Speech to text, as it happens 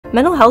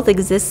Mental health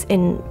exists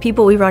in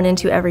people we run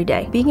into every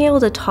day. Being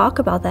able to talk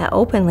about that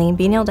openly and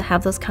being able to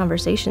have those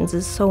conversations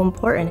is so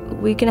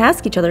important. We can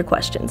ask each other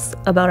questions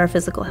about our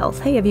physical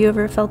health. Hey, have you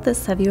ever felt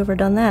this? Have you ever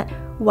done that?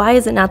 Why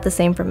is it not the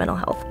same for mental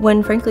health?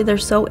 When frankly they're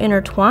so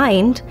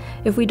intertwined,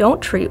 if we don't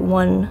treat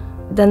one,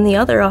 then the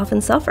other often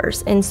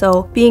suffers. And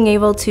so being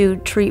able to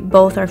treat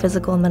both our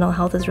physical and mental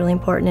health is really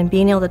important, and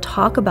being able to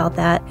talk about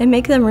that and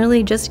make them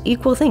really just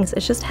equal things.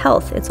 It's just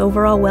health. It's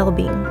overall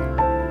well-being.